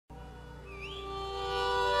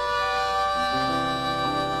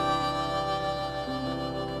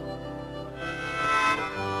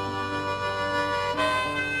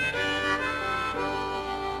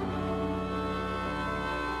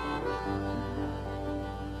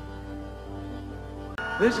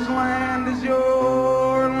This land is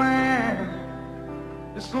your land.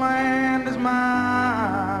 This land is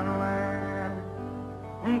my land.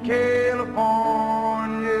 From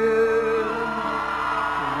California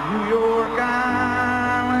to New York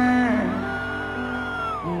Island,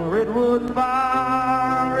 from the Redwood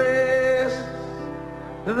Forest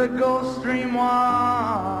to the Gulf Stream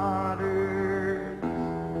waters.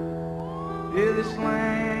 Yeah, this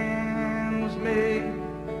land was made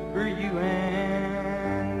for you and me.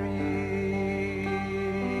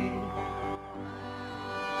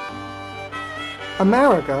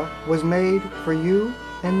 America was made for you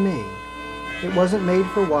and me. It wasn't made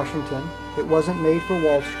for Washington. It wasn't made for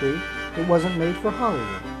Wall Street. It wasn't made for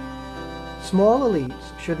Hollywood. Small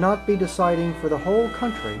elites should not be deciding for the whole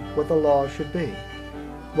country what the laws should be.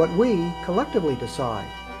 What we collectively decide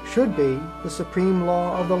should be the supreme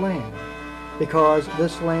law of the land, because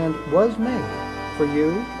this land was made for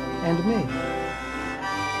you and me.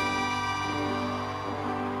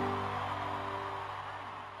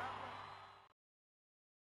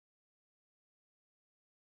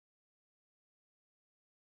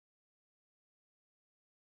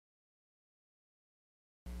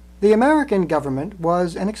 The American government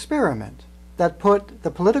was an experiment that put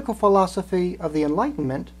the political philosophy of the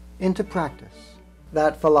Enlightenment into practice.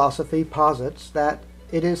 That philosophy posits that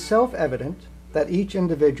it is self-evident that each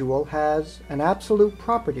individual has an absolute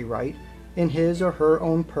property right in his or her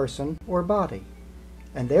own person or body,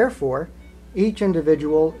 and therefore each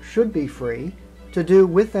individual should be free to do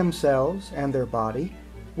with themselves and their body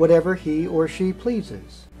whatever he or she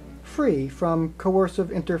pleases, free from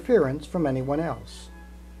coercive interference from anyone else.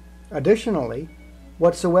 Additionally,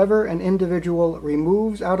 whatsoever an individual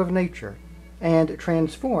removes out of nature and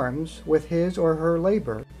transforms with his or her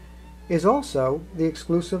labor is also the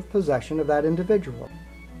exclusive possession of that individual.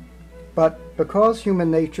 But because human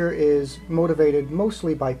nature is motivated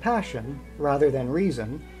mostly by passion rather than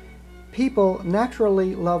reason, people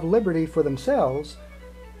naturally love liberty for themselves,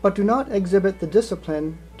 but do not exhibit the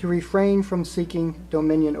discipline to refrain from seeking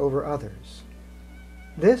dominion over others.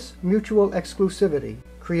 This mutual exclusivity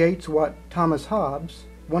creates what Thomas Hobbes,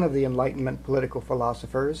 one of the Enlightenment political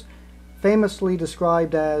philosophers, famously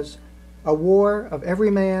described as a war of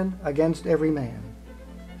every man against every man.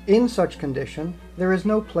 In such condition, there is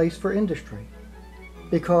no place for industry,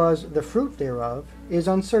 because the fruit thereof is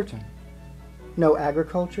uncertain. No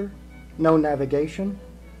agriculture, no navigation,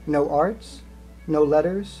 no arts, no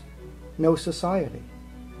letters, no society.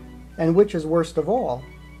 And which is worst of all,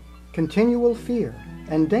 continual fear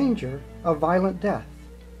and danger of violent death,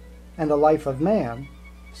 and the life of man,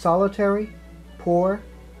 solitary, poor,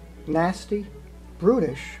 nasty,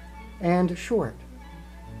 brutish, and short.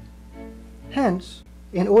 Hence,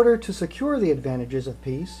 in order to secure the advantages of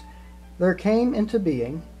peace, there came into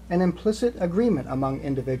being an implicit agreement among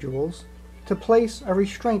individuals to place a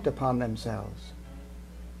restraint upon themselves.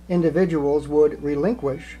 Individuals would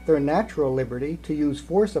relinquish their natural liberty to use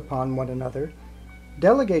force upon one another,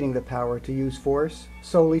 delegating the power to use force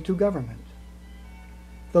solely to government.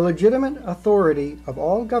 The legitimate authority of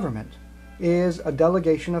all government is a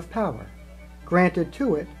delegation of power, granted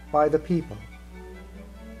to it by the people.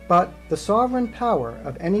 But the sovereign power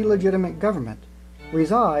of any legitimate government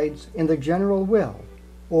resides in the general will,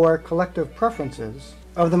 or collective preferences,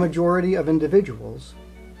 of the majority of individuals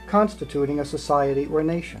constituting a society or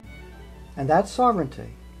nation. And that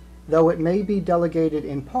sovereignty, though it may be delegated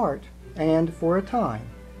in part and for a time,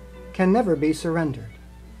 can never be surrendered.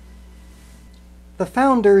 The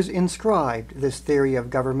founders inscribed this theory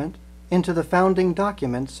of government into the founding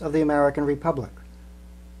documents of the American Republic.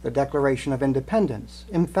 The Declaration of Independence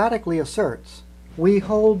emphatically asserts, "We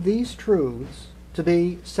hold these truths to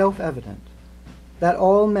be self-evident, that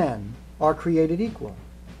all men are created equal,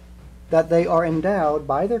 that they are endowed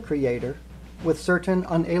by their Creator with certain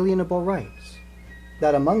unalienable rights,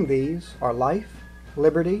 that among these are life,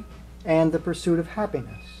 liberty, and the pursuit of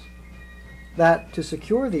happiness, that to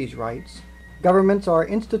secure these rights, governments are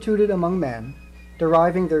instituted among men,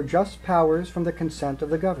 deriving their just powers from the consent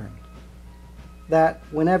of the governed, that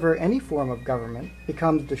whenever any form of government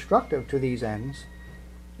becomes destructive to these ends,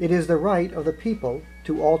 it is the right of the people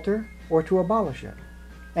to alter or to abolish it,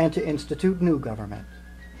 and to institute new government,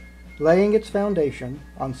 laying its foundation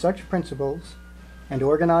on such principles and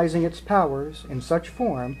organizing its powers in such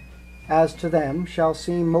form as to them shall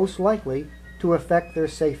seem most likely to affect their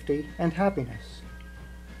safety and happiness."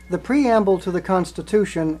 The preamble to the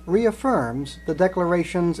Constitution reaffirms the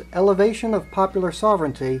Declaration's elevation of popular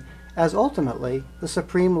sovereignty as ultimately the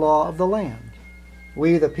supreme law of the land.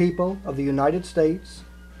 We, the people of the United States,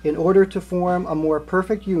 in order to form a more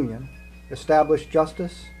perfect union, establish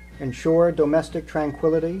justice, ensure domestic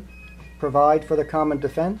tranquility, provide for the common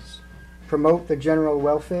defense, promote the general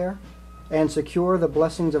welfare, and secure the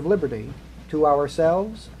blessings of liberty to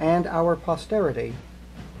ourselves and our posterity,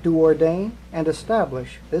 do ordain and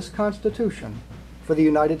establish this Constitution for the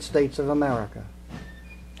United States of America.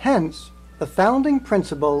 Hence, the founding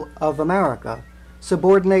principle of America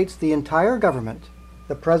subordinates the entire government,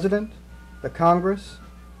 the President, the Congress,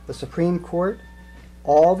 the Supreme Court,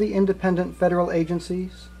 all the independent federal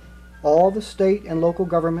agencies, all the state and local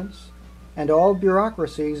governments, and all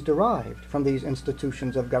bureaucracies derived from these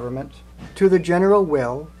institutions of government, to the general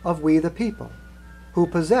will of we the people, who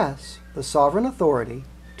possess the sovereign authority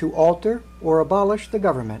to alter or abolish the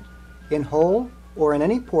government in whole or in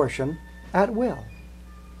any portion at will.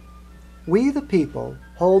 We the people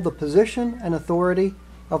hold the position and authority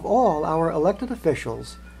of all our elected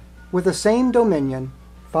officials with the same dominion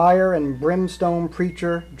fire and brimstone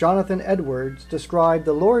preacher Jonathan Edwards described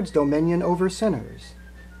the Lord's dominion over sinners.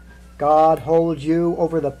 God holds you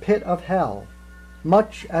over the pit of hell,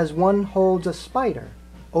 much as one holds a spider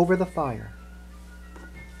over the fire.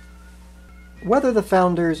 Whether the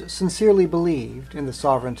founders sincerely believed in the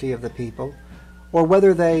sovereignty of the people, or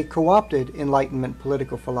whether they co-opted Enlightenment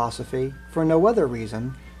political philosophy for no other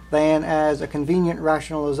reason than as a convenient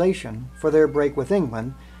rationalization for their break with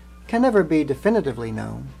England, can never be definitively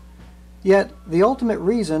known. Yet the ultimate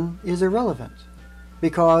reason is irrelevant,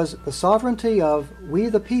 because the sovereignty of we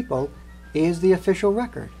the people is the official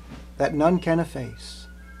record that none can efface.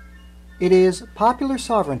 It is popular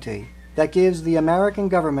sovereignty that gives the American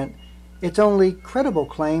government its only credible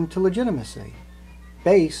claim to legitimacy,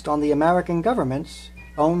 based on the American government's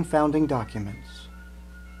own founding documents.